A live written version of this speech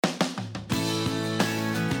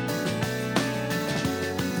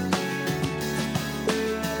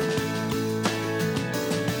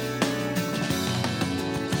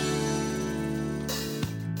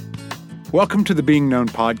Welcome to the Being Known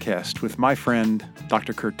podcast with my friend,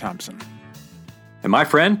 Dr. Kurt Thompson. And my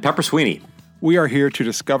friend, Pepper Sweeney. We are here to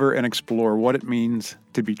discover and explore what it means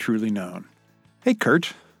to be truly known. Hey,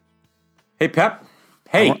 Kurt. Hey, Pep.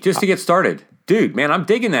 Hey, just to get started. Dude, man, I'm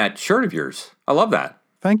digging that shirt of yours. I love that.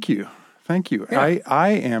 Thank you. Thank you. Yeah.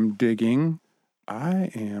 I am digging.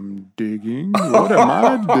 What am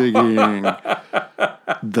I digging?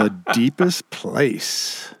 The deepest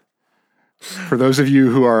place. For those of you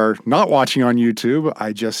who are not watching on YouTube,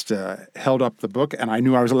 I just held up the book, and I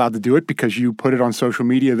knew I was allowed to do it because you put it on social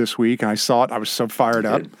media this week, and I saw it. I was so fired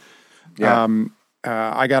up. Yeah.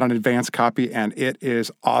 I got an advance copy, and it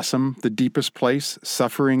is awesome. The Deepest Place,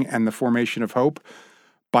 Suffering and the Formation of Hope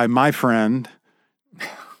by my friend,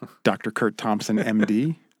 Dr. Kurt Thompson,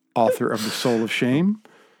 MD, author of The Soul of Shame.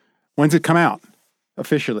 When's it come out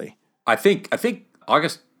officially? I think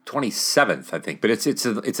August 27th, I think, but it's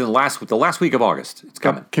in the last week of August. It's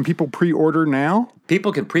coming. Can people pre-order now?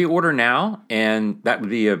 People can pre-order now, and that would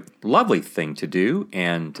be a lovely thing to do.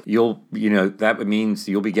 And that means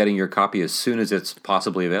you'll be getting your copy as soon as it's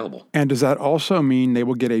possibly available. And does that also mean they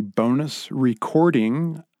will get a bonus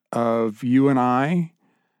recording of you and I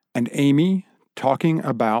and Amy talking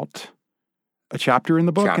about a chapter in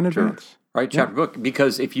the book in advance? Right, chapter book.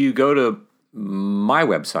 Because if you go to my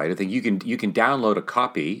website, I think you can download a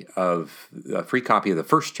free copy of the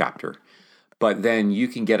first chapter, but then you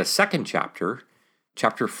can get a second chapter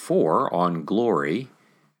 4 on glory,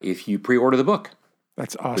 if you pre-order the book.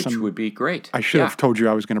 That's awesome. Which would be great. I should have told you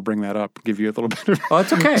I was going to bring that up, give you a little bit of... Oh,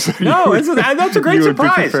 that's okay. That's a great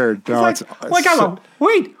surprise. Prepared. No,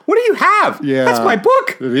 wait, what do you have? Yeah, that's my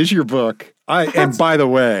book. It is your book. And by the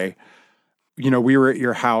way, we were at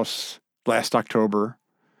your house last October,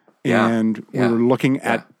 and we were looking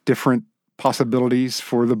at different possibilities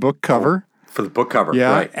for the book cover. For the book cover,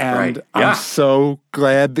 yeah. Right, and right. I'm so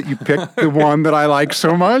glad that you picked the one that I like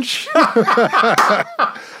so much.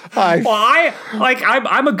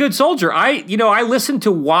 I'm a good soldier. I listen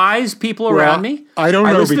to wise people around me. I don't know,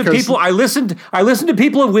 I listen to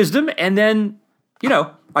people of wisdom, and then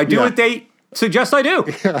I do what they suggest I do.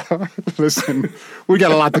 Yeah. Listen, we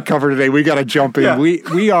got a lot to cover today. We got to jump in. Yeah.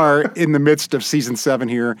 We are in the midst of season 7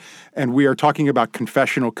 here, and we are talking about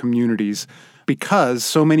confessional communities because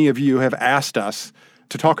so many of you have asked us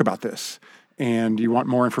to talk about this, and you want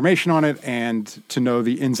more information on it and to know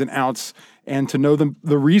the ins and outs and to know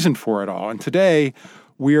the reason for it all. And today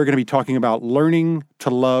we are going to be talking about learning to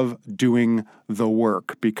love doing the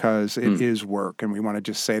work, because it is work, and we want to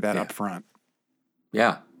just say that up front.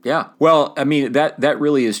 Yeah. Yeah. Well, I mean, that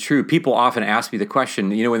really is true. People often ask me the question,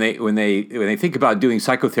 when they think about doing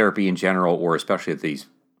psychotherapy in general, or especially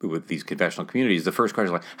with these confessional communities, the first question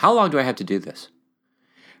is like, how long do I have to do this?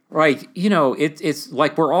 Right. It's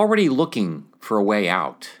like we're already looking for a way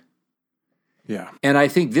out. Yeah. And I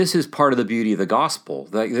think this is part of the beauty of the gospel.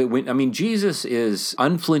 Jesus is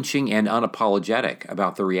unflinching and unapologetic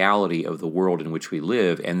about the reality of the world in which we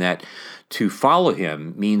live, and that to follow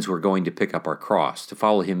him means we're going to pick up our cross. To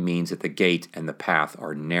follow him means that the gate and the path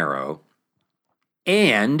are narrow.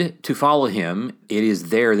 And to follow him, it is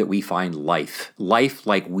there that we find life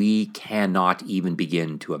like we cannot even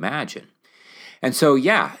begin to imagine. And so,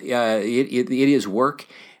 it is work.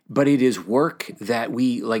 But it is work that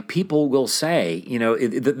people will say,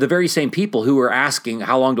 the very same people who are asking,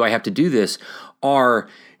 how long do I have to do this, are,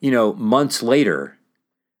 months later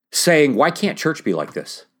saying, why can't church be like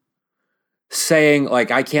this? Saying,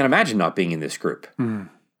 I can't imagine not being in this group. Mm.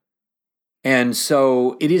 And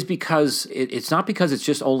so it is because, it's not because it's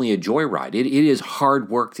just only a joyride. It is hard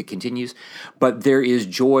work that continues, but there is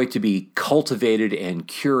joy to be cultivated and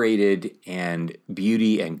curated, and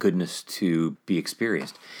beauty and goodness to be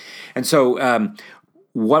experienced. And so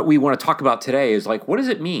what we want to talk about today is what does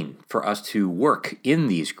it mean for us to work in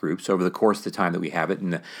these groups over the course of the time that we have it?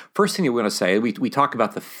 And the first thing that we want to say, we talk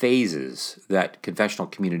about the phases that confessional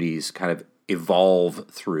communities kind of evolve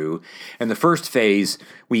through. And the first phase,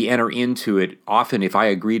 we enter into it. Often, if I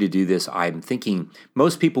agree to do this, I'm thinking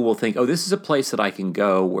most people will think, this is a place that I can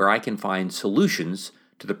go where I can find solutions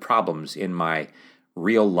to the problems in my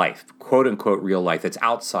real life, quote unquote real life, that's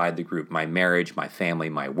outside the group, my marriage, my family,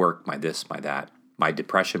 my work, my this, my that, my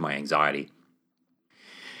depression, my anxiety.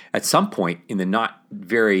 At some point in the not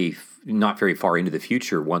very far into the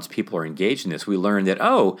future, once people are engaged in this, we learn that,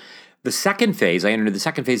 the second phase, I enter into the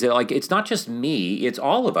second phase, that it's not just me, it's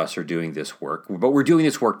all of us are doing this work, but we're doing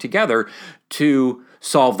this work together to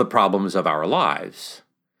solve the problems of our lives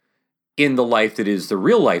in the life that is the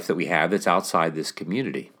real life that we have that's outside this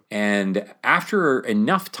community. And after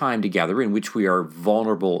enough time together in which we are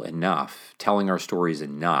vulnerable enough, telling our stories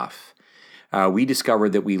enough, we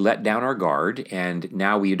discovered that we let down our guard, and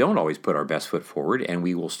now we don't always put our best foot forward, and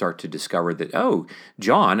we will start to discover that, oh,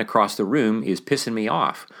 John across the room is pissing me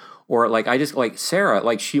off. Or like Sarah,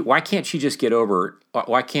 why can't she just get over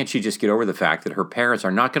the fact that her parents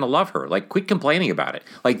are not going to love her? Like, quit complaining about it.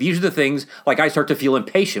 Like, these are the things, like, I start to feel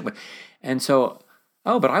impatient. And so,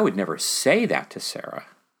 but I would never say that to Sarah.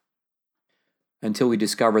 Until we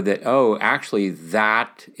discover that, actually,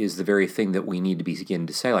 that is the very thing that we need to begin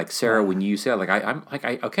to say. Like, Sarah, when you said,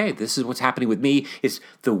 okay, this is what's happening with me. It's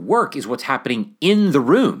the work is what's happening in the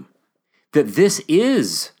room. That this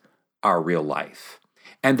is our real life.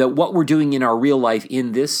 And that what we're doing in our real life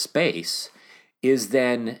in this space is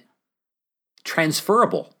then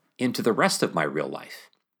transferable into the rest of my real life.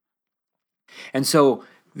 And so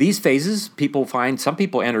these phases, some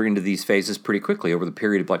people enter into these phases pretty quickly over the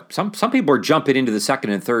period of, like, some people are jumping into the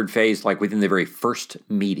second and third phase, like, within the very first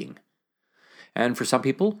meeting. And for some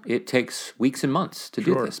people, it takes weeks and months to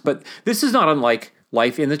do this. But this is not unlike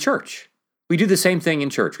life in the church. We do the same thing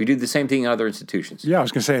in church. We do the same thing in other institutions. Yeah, I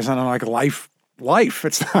was going to say, it's not unlike life.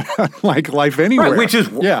 It's not like life anywhere. Right,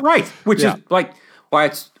 which is like why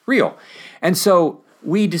it's real. And so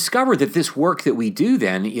we discover that this work that we do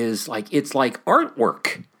then is it's like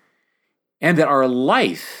artwork, and that our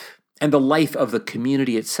life and the life of the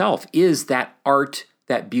community itself is that art,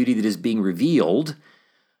 that beauty that is being revealed.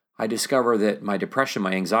 I discover that my depression,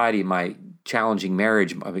 my anxiety, my challenging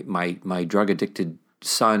marriage, my drug-addicted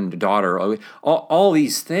son, daughter, all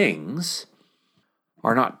these things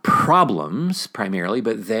are not problems primarily,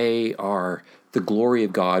 but they are the glory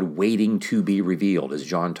of God waiting to be revealed, as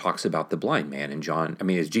John talks about the blind man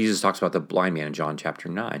as Jesus talks about the blind man in John chapter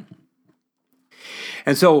 9.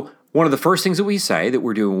 And so one of the first things that we say that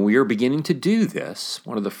we're doing when we are beginning to do this,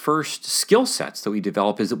 one of the first skill sets that we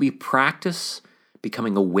develop is that we practice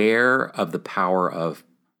becoming aware of the power of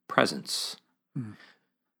presence.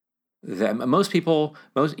 That most people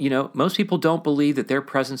don't believe that their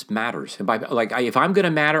presence matters. And if I'm going to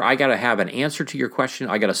matter, I got to have an answer to your question.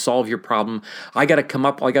 I got to solve your problem. I got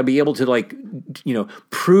to be able to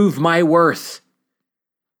prove my worth.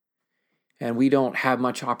 And we don't have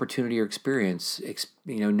much opportunity or experience,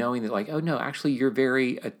 knowing that actually you're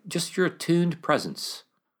just your attuned presence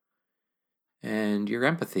and your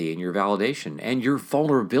empathy and your validation and your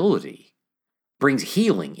vulnerability brings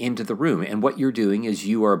healing into the room. And what you're doing is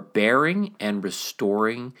you are bearing and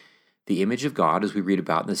restoring the image of God, as we read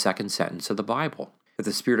about in the second sentence of the Bible, that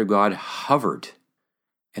the Spirit of God hovered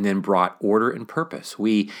and then brought order and purpose.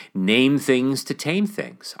 We name things to tame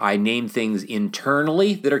things. I name things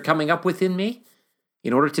internally that are coming up within me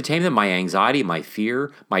in order to tame them, my anxiety, my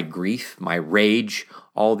fear, my grief, my rage,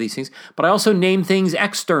 all these things. But I also name things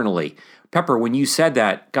externally. Pepper, when you said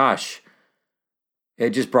that, gosh,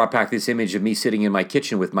 it just brought back this image of me sitting in my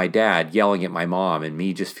kitchen with my dad yelling at my mom, and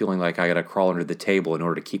me just feeling like I got to crawl under the table in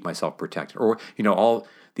order to keep myself protected. Or, all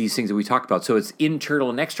these things that we talk about. So it's internal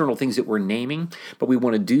and external things that we're naming, but we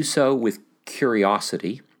want to do so with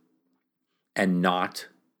curiosity and not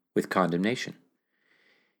with condemnation.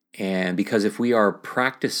 And because if we are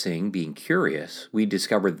practicing being curious, we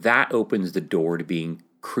discover that opens the door to being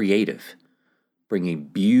creative, bringing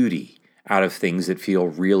beauty out of things that feel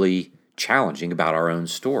really challenging about our own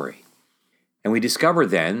story. And we discover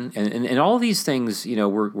then, and all these things,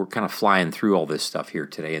 we're kind of flying through all this stuff here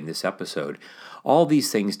today in this episode. All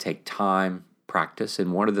these things take time, practice,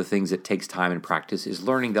 and one of the things that takes time and practice is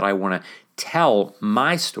learning that I want to tell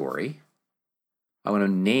my story. I want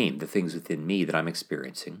to name the things within me that I'm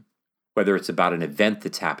experiencing, whether it's about an event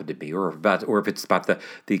that's happened to me, or if it's about the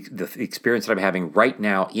experience that I'm having right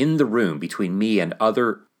now in the room between me and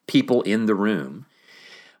other people in the room.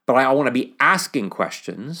 But I want to be asking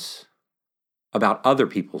questions about other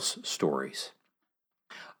people's stories.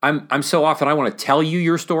 I'm so often, I want to tell you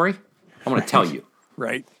your story. I want to tell you.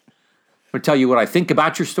 Right. I'm going to tell you what I think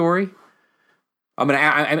about your story.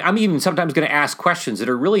 I'm even sometimes going to ask questions that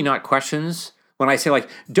are really not questions. When I say,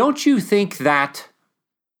 don't you think that,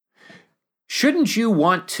 shouldn't you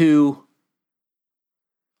want to,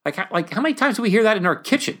 how many times do we hear that in our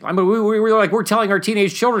kitchen? I mean, we're telling our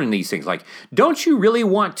teenage children these things, don't you really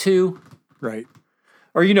want to? Right.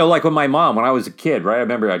 Or, when my mom, when I was a kid, right? I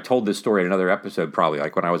remember I told this story in another episode, probably,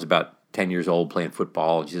 when I was about 10 years old playing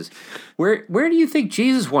football. She says, where do you think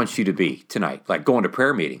Jesus wants you to be tonight? Going to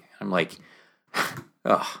prayer meeting. I'm like,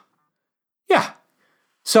 oh, yeah.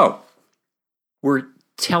 So we're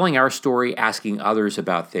telling our story, asking others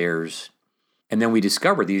about theirs. And then we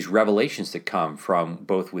discover these revelations that come from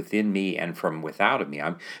both within me and from without of me.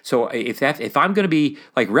 So if I'm going to be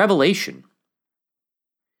revelation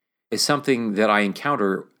is something that I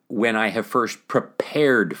encounter when I have first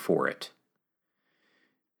prepared for it.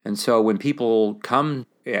 And so when people come,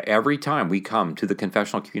 every time we come to the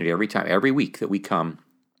confessional community, every week that we come,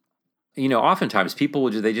 oftentimes people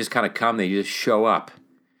they just kind of come, they just show up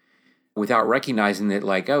without recognizing that,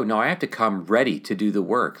 like, oh, no, I have to come ready to do the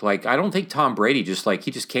work. Like, I don't think Tom Brady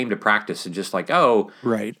he just came to practice and just like, oh,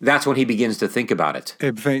 right. That's when he begins to think about it.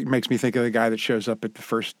 It makes me think of the guy that shows up at the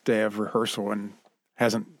first day of rehearsal and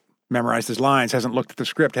hasn't memorized his lines, hasn't looked at the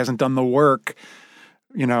script, hasn't done the work,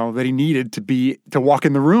 that he needed to walk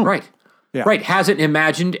in the room. Right. Yeah. Right. Hasn't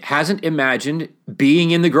imagined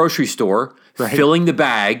being in the grocery store, right. Filling the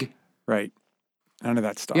bag. Right. None of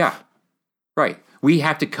that stuff. Yeah. Right. We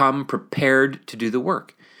have to come prepared to do the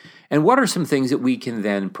work. And what are some things that we can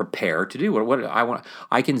then prepare to do?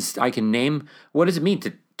 I can name, what does it mean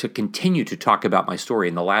to continue to talk about my story?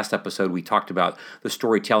 In the last episode, we talked about the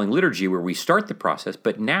storytelling liturgy where we start the process.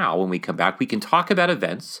 But now when we come back, we can talk about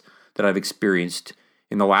events that I've experienced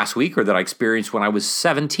in the last week or that I experienced when I was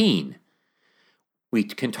 17. We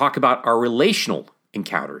can talk about our relational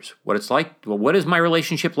encounters, what it's like. Well, what is my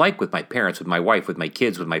relationship like with my parents, with my wife, with my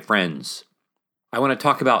kids, with my friends? I want to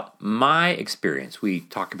talk about my experience. We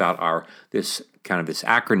talk about this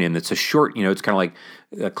acronym that's a short, it's kind of like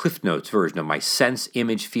a Cliff Notes version of my sense,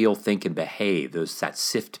 image, feel, think, and behave. That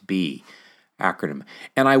SIFT-B acronym.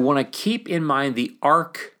 And I want to keep in mind the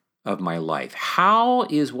arc of my life. How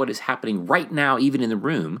is what is happening right now, even in the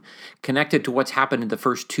room, connected to what's happened in the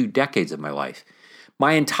first 2 decades of my life?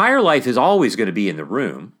 My entire life is always going to be in the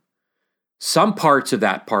room. Some parts of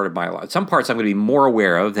that part of my life, some parts I'm going to be more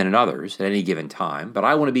aware of than in others at any given time, but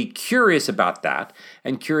I want to be curious about that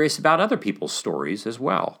and curious about other people's stories as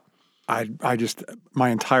well. My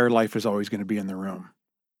entire life is always going to be in the room.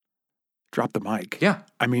 Drop the mic. Yeah.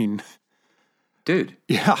 I mean, dude.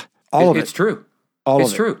 Yeah. All of it. It's true.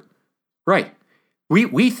 It's true. Right.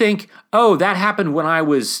 We think, oh, that happened when I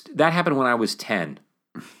was 10. That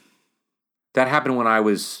happened when I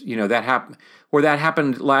was, that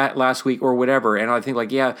happened last week or whatever. And I think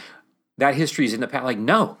like, yeah, that history is in the past. Like,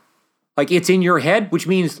 no, like it's in your head, which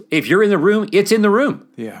means if you're in the room, it's in the room.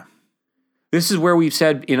 Yeah. This is where we've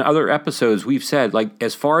said in other episodes, like,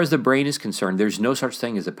 as far as the brain is concerned, there's no such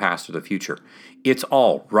thing as the past or the future. It's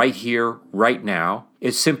all right here, right now.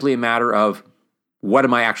 It's simply a matter of what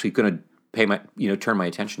am I actually going to turn my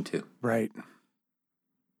attention to. Right.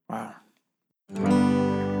 Wow.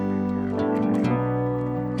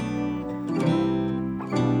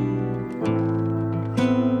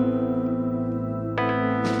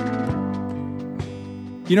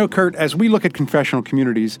 Kurt, as we look at confessional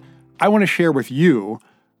communities, I want to share with you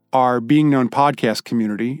our Being Known podcast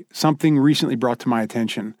community, something recently brought to my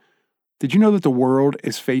attention. Did you know that the world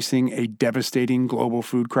is facing a devastating global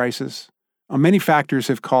food crisis? Many factors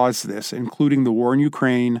have caused this, including the war in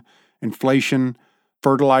Ukraine, inflation,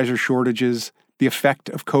 fertilizer shortages, the effect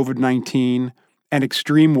of COVID-19, and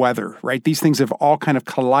extreme weather, right? These things have all kind of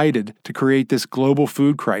collided to create this global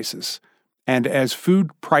food crisis. And as food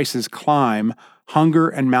prices climb, hunger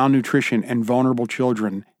and malnutrition in vulnerable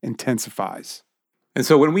children intensifies. And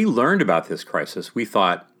so when we learned about this crisis, we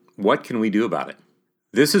thought, what can we do about it?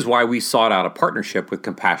 This is why we sought out a partnership with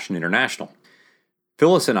Compassion International.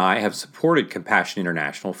 Phyllis and I have supported Compassion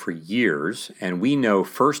International for years, and we know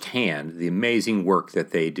firsthand the amazing work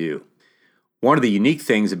that they do. One of the unique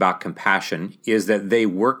things about Compassion is that they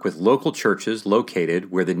work with local churches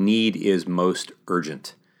located where the need is most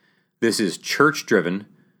urgent. This is church-driven,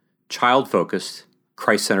 child-focused,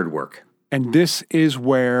 Christ-centered work. And this is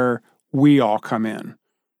where we all come in.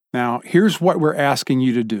 Now, here's what we're asking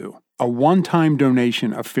you to do. A one-time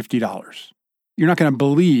donation of $50. You're not going to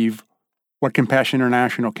believe what Compassion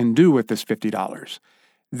International can do with this $50.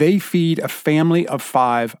 They feed a family of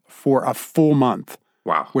 5 for a full month.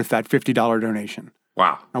 Wow. With that $50 donation.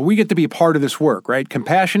 Wow. Now, we get to be a part of this work, right?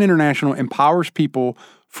 Compassion International empowers people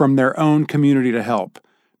from their own community to help.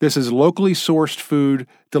 This is locally sourced food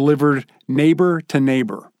delivered neighbor to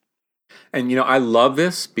neighbor. And, I love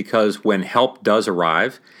this because when help does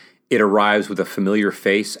arrive, it arrives with a familiar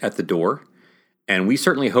face at the door. And we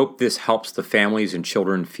certainly hope this helps the families and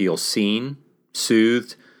children feel seen,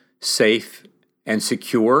 soothed, safe, and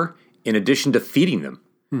secure, in addition to feeding them.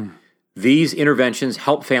 These interventions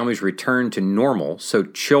help families return to normal so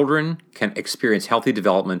children can experience healthy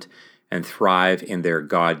development and thrive in their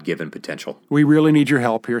God-given potential. We really need your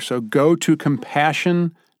help here, so go to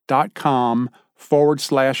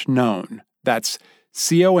compassion.com/known. That's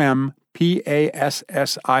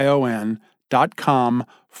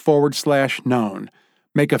compassion.com/known.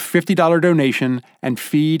 Make a $50 donation and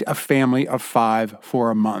feed a family of 5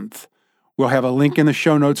 for a month. We'll have a link in the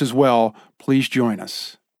show notes as well. Please join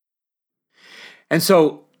us. And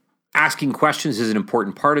so Asking questions is an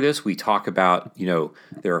important part of this. We talk about,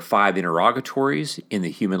 there are 5 interrogatories in the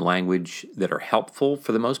human language that are helpful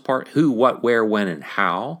for the most part. Who, what, where, when, and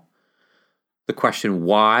how. The question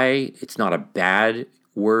why, it's not a bad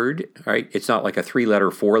word, right? It's not like a 3-letter,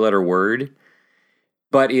 4-letter word,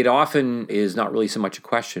 but it often is not really so much a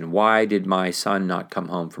question. Why did my son not come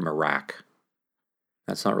home from Iraq?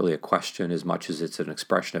 That's not really a question as much as it's an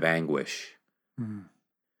expression of anguish. Mm.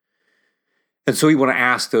 And so we want to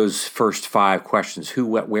ask those first 5 questions: who,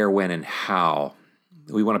 what, where, when, and how.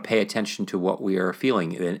 We want to pay attention to what we are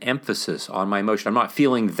feeling, an emphasis on my emotion. I'm not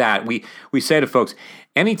feeling that. We say to folks,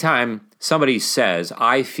 anytime somebody says,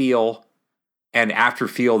 I feel, and after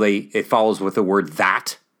feel, it follows with the word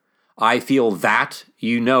that, I feel that,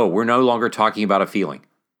 we're no longer talking about a feeling.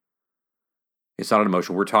 It's not an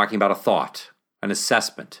emotion. We're talking about a thought, an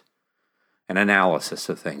assessment, an analysis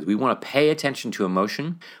of things. We want to pay attention to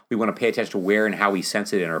emotion. We want to pay attention to where and how we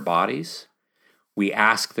sense it in our bodies. We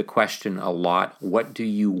ask the question a lot, what do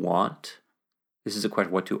you want? This is a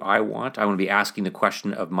question, what do I want? I want to be asking the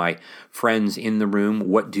question of my friends in the room,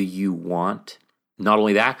 what do you want? Not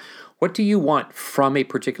only that, what do you want from a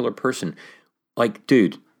particular person? Like,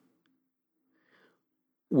 dude,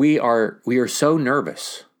 we are so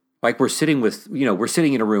nervous. Like we're sitting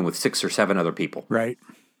in a room with 6 or 7 other people. Right.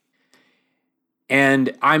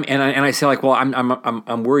 And I say, like, well,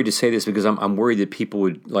 I'm worried to say this because I'm worried that people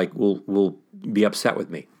would will be upset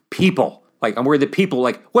with me. People, like, I'm worried that people,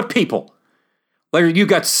 like, what people? Like, you've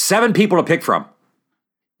got 7 people to pick from.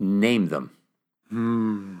 Name them.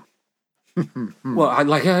 Well,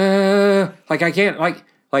 I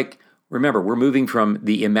can't remember, we're moving from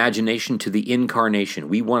the imagination to the incarnation.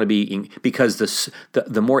 We want to be because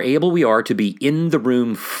the more able we are to be in the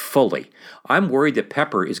room fully. I'm worried that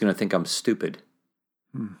Pepper is going to think I'm stupid.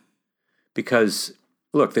 Because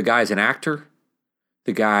look, the guy's an actor.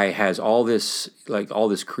 The guy has all this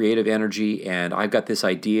creative energy, and I've got this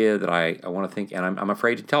idea that I want to think, and I'm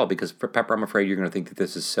afraid to tell it because for Pepper, I'm afraid you're going to think that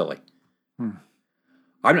this is silly.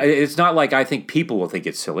 It's not like I think people will think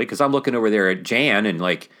it's silly because I'm looking over there at Jan and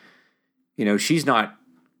she's not,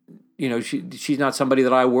 she's not somebody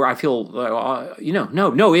that I feel,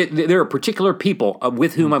 there are particular people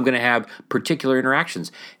with whom I'm going to have particular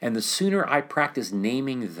interactions. And the sooner I practice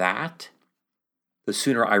naming that, the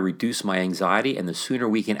sooner I reduce my anxiety and the sooner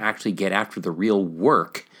we can actually get after the real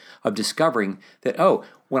work of discovering that,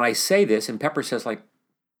 when I say this and Pepper says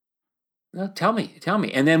no, tell me.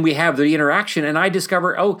 And then we have the interaction and I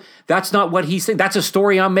discover, that's not what he's saying. That's a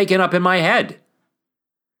story I'm making up in my head.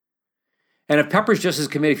 And if Pepper's just as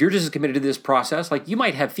committed, if you're just as committed to this process, like you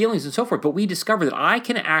might have feelings and so forth, but we discover that I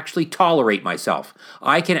can actually tolerate myself.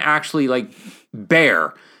 I can actually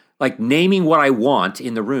bear, naming what I want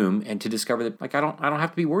in the room and to discover that I don't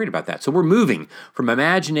have to be worried about that. So we're moving from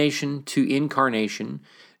imagination to incarnation,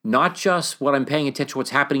 not just what I'm paying attention to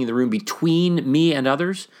what's happening in the room between me and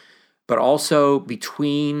others, but also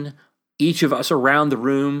between each of us around the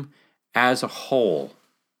room as a whole.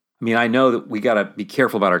 I mean, I know that we got to be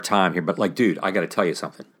careful about our time here, but dude, I got to tell you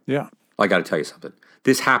something. Yeah. I got to tell you something.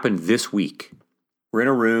 This happened this week. We're in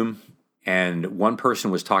a room and one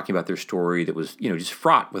person was talking about their story that was, just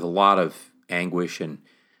fraught with a lot of anguish and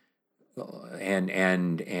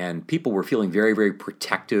people were feeling very, very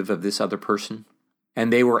protective of this other person.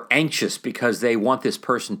 And they were anxious because they want this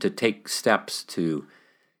person to take steps to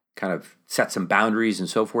kind of set some boundaries and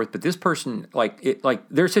so forth. But this person,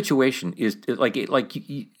 their situation is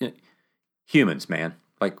humans, man.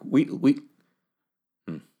 We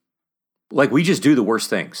just do the worst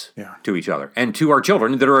things to each other and to our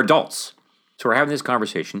children that are adults. So we're having this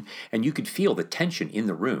conversation and you could feel the tension in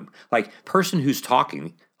the room. Person who's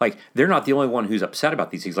talking, they're not the only one who's upset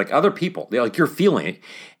about these things. Other people, you're feeling it.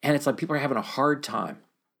 And it's people are having a hard time.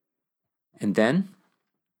 And then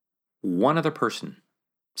one other person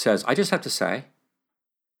says, I just have to say,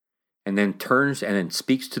 and then turns and then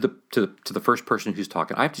speaks to the first person who's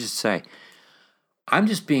talking. I have to just say, I'm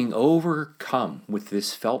just being overcome with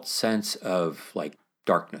this felt sense of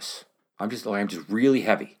darkness. I'm just really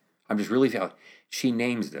heavy. I'm just really feeling. She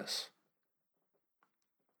names this.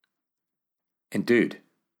 And dude,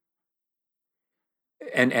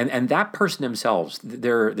 and that person themselves,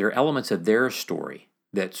 there are elements of their story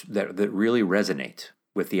that really resonate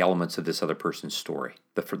with the elements of this other person's story,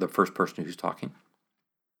 for the first person who's talking.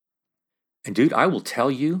 And dude, I will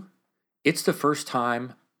tell you, it's the first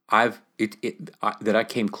time that I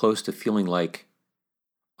came close to feeling like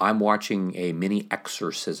I'm watching a mini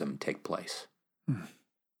exorcism take place.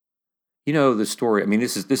 You know the story. I mean,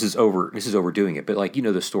 this is overdoing it. But like, you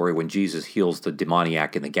know the story when Jesus heals the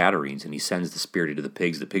demoniac in the Gadarenes, and he sends the spirit into the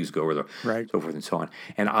pigs go over the Right. so forth and so on.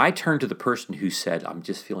 And I turned to the person who said, "I'm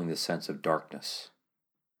just feeling this sense of darkness,"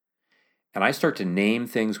 and I start to name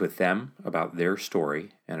things with them about their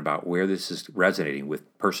story and about where this is resonating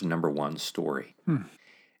with person number one's story.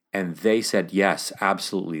 And they said, "Yes,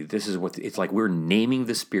 absolutely. This is what it's like. We're naming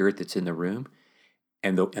the spirit that's in the room."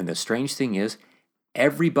 And the strange thing is,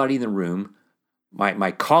 everybody in the room,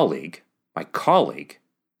 my colleague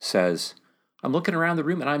says, I'm looking around the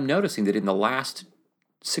room and I'm noticing that in the last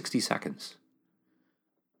 60 seconds,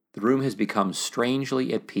 the room has become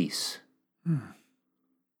strangely at peace. And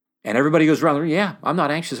everybody goes around the room, yeah, I'm not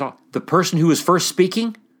anxious at all. The person who was first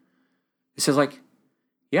speaking, it says like,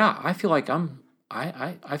 yeah, I feel like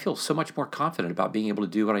I feel so much more confident about being able to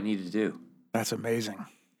do what I needed to do. That's amazing.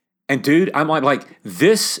 And dude, I'm like,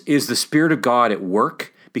 this is the Spirit of God at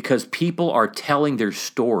work because people are telling their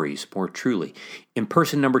stories more truly. In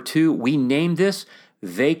person number two, we named this,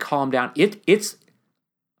 they calm down. It's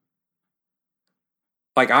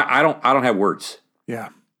like, I don't have words. Yeah.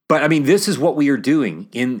 But I mean, this is what we are doing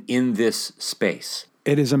in this space.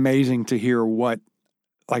 It is amazing to hear what,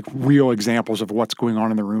 like, real examples of what's going on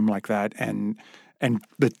in the room like that, and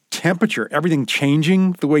the temperature, everything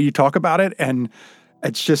changing the way you talk about it, and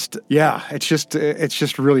it's just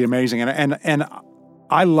really amazing, and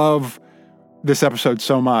I love this episode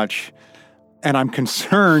so much, and I'm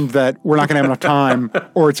concerned that we're not going to have enough time,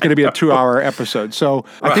 or it's going to be a 2-hour episode. So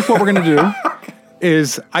I think what we're going to do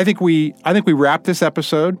is I think we wrap this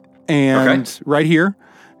episode and right here,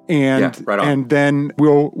 and right on. and then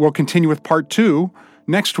we'll continue with part 2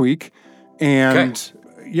 next week, and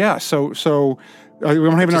so we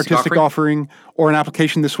won't have an artistic offering or an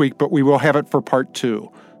application this week, but we will have it for part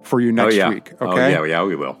 2 for you next week. Okay? Oh yeah,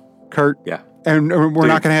 we will. Kurt. Yeah. And we're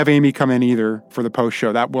not going to have Amy come in either for the post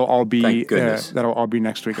show. That will all be Thank goodness. That'll all be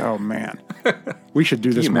next week. Oh man, we should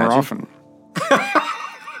do this more imagine? often.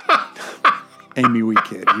 Amy, we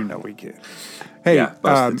kid. You know we kid. Hey,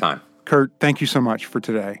 most of the time. Kurt, thank you so much for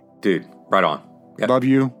today. Dude, right on. Yep. Love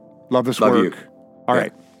you. Love this Love work. you. All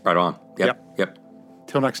right. Right on. Yep.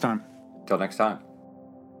 Till next time. Till next time.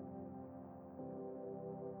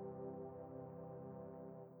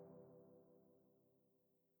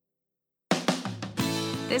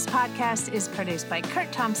 This podcast is produced by Kurt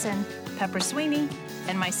Thompson, Pepper Sweeney,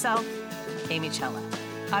 and myself, Amy Chella.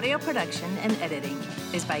 Audio production and editing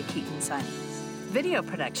is by Keaton Simons. Video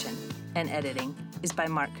production and editing is by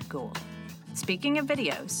Mark Gould. Speaking of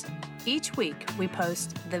videos, each week we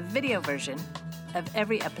post the video version of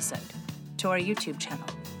every episode to our YouTube channel.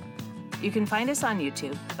 You can find us on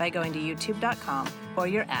YouTube by going to youtube.com or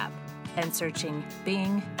your app and searching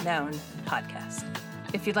Being Known Podcast.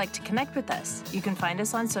 If you'd like to connect with us, you can find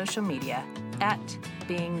us on social media at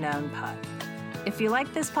Being Known Pod. If you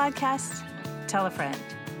like this podcast, tell a friend.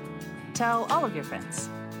 Tell all of your friends.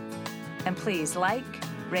 And please like,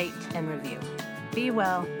 rate, and review. Be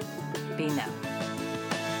well, be known.